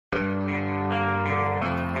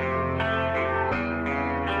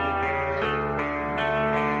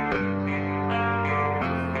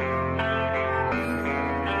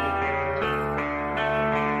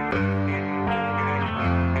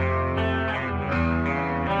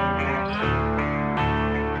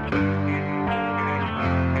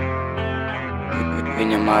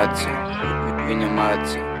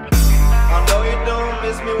I know you don't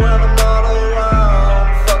miss me when I'm not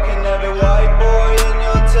around. Fucking every white boy in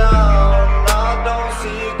your town. I don't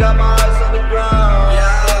see you, got my eyes on the ground.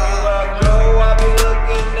 Everywhere I go, I'll be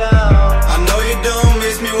looking down. I know you don't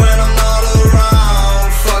miss me when I'm not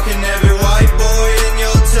around. Fucking every white boy in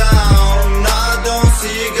your town. I don't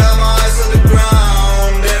see you, got my eyes on the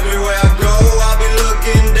ground. Everywhere I go, I'll be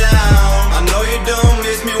looking down. I know you don't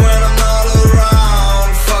miss me when I'm not around.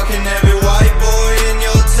 Fucking every white boy in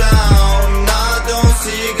your town. I don't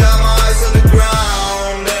see you, got my eyes on the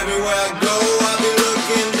ground. Everywhere I go, I'll be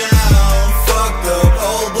looking down. Fucked up,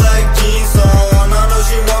 old black jeans on. I know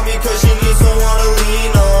she want me cause she needs someone to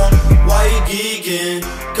lean on. Why you geeking?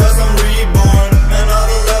 Cause I'm reborn.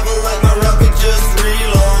 Another level like my rocket just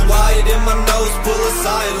reload. Wide in my nose, pull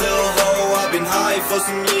aside, little hoe. I've been high for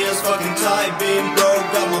some years, fucking tired being broke.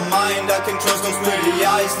 Got my mind, I can trust those pretty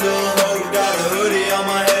eyes, little hoe. Got a hoodie on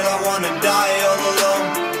my head, I wanna die all alone.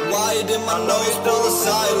 Wide in my nose, pull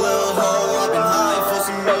aside, little hoe. I've been high for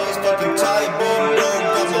some years, fucking tired being broke.